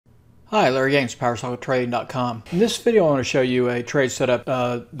Hi, Larry Gaines, PowerCycleTrading.com. In this video, I want to show you a trade setup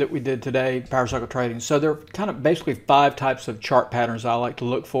that we did today, Powercycle Trading. So there are kind of basically 5 types of chart patterns I like to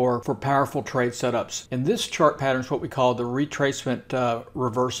look for powerful trade setups. And this chart pattern is what we call the retracement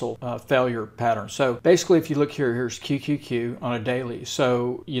reversal failure pattern. So basically, if you look here, here's QQQ on a daily.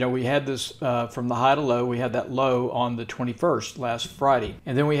 So, you know, we had this from the high to low, we had that low on the 21st, last Friday.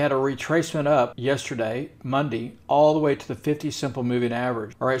 And then we had a retracement up yesterday, Monday, all the way to the 50 simple moving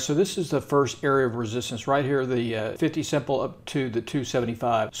average. All right, so this is the first area of resistance right here, the 50 simple up to the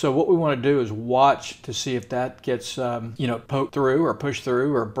 275. So what we want to do is watch to see if that gets poked through or pushed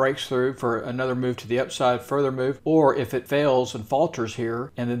through or breaks through for another move to the upside, further move, or if it fails and falters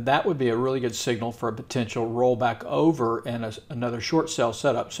here, and then that would be a really good signal for a potential rollback over and another short sell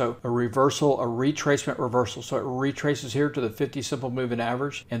setup. So a reversal, a retracement reversal. So it retraces here to the 50 simple moving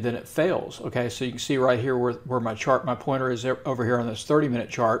average and then it fails. Okay, so you can see right here where my pointer is over here on this 30-minute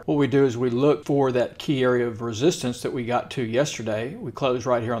chart. What we do is we look for that key area of resistance that we got to yesterday. We closed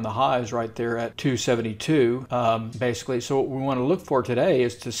right here on the highs right there at 272 basically. So what we want to look for today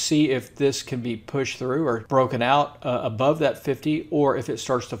is to see if this can be pushed through or broken out above that 50, or if it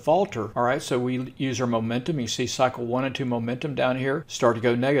starts to falter. All right, so we use our momentum. You see cycle 1 and 2 momentum down here start to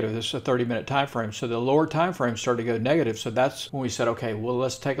go negative. This is a 30-minute time frame. So the lower time frame started to go negative. So that's when we said, okay, well,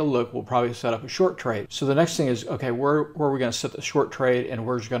 let's take a look. We'll probably set up a short trade. So the next thing is, okay, where are we going to set the short trade and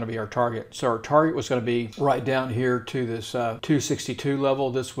where's going to be our target? So our target was going to be right down here to this 262 level.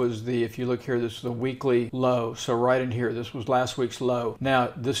 This was the, if you look here, this is the weekly low. So right in here, this was last week's low.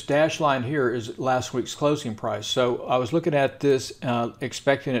 Now this dashed line here is last week's closing price. So I was looking at this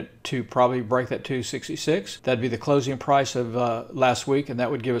expecting it to probably break that 266. That'd be the closing price of last week, and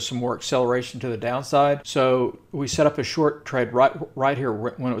that would give us some more acceleration to the downside. So we set up a short trade right here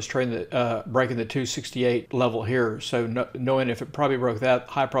when it was trading breaking the 268 level here. So knowing if it probably broke that,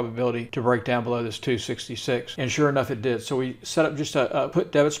 high probability to break down below this 266, and sure enough it did. So we set up just a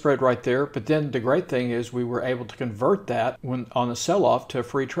put debit spread right there, but then the great thing is we were able to convert that on the sell-off to a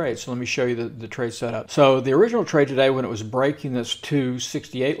free trade. So let me show you the trade setup. So the original trade today when it was breaking this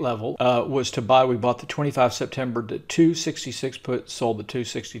 268 level was to buy. We bought the 25 September to 266 put, sold the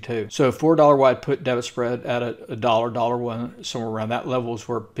 262. So $4 wide put debit spread at a dollar one, somewhere around that level is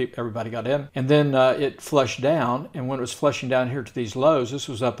where everybody got in. And then it flushed down, and when it was flushing down here to these lows, this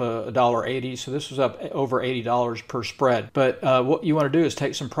was up $1.80, so this was up over $80 per spread. But what you want to do is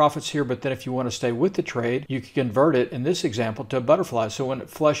take some profits here, but then if you want to stay with the trade, you can convert it in this example to a butterfly. So when it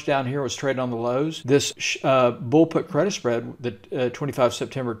flushed down here, was trading on the lows, this bull put credit spread, the 25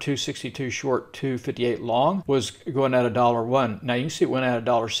 September 262 short 258 long, was going at $1.01. Now you can see it went at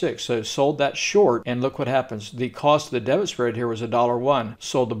 $1.06, so sold that short, and look what happens. The cost of the debit spread here was $1.01.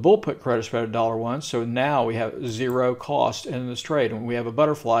 Sold the bull put credit spread at $1.01, so now we have zero cost in this trade, and we have a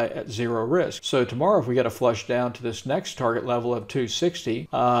butterfly at zero risk. So tomorrow, if we get a flush down to this next target level of 260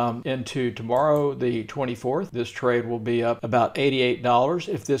 into tomorrow the 24th, this trade will be up about $88.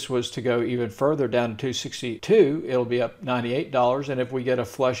 If this was to go even further down to 262, it'll be up $98. And if we get a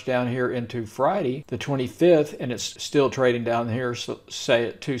flush down here into Friday the 25th and it's still trading down here, so say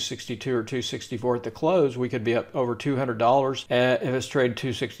at 262 or 264 at the close, we could be up over $200. If it's trading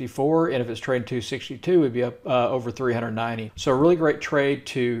 264, and if it's trading 262, we'd be up over $390. So a really great trade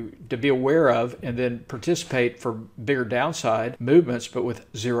to be aware of and then participate for bigger downside movements, but with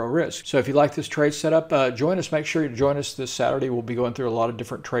zero risk. So if you like this trade setup, join us. Make sure you join us this Saturday. We'll be going through a lot of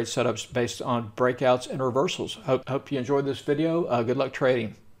different trade setups based on breakouts and reversals. Hope you enjoyed this video. Good luck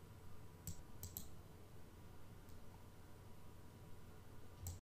trading.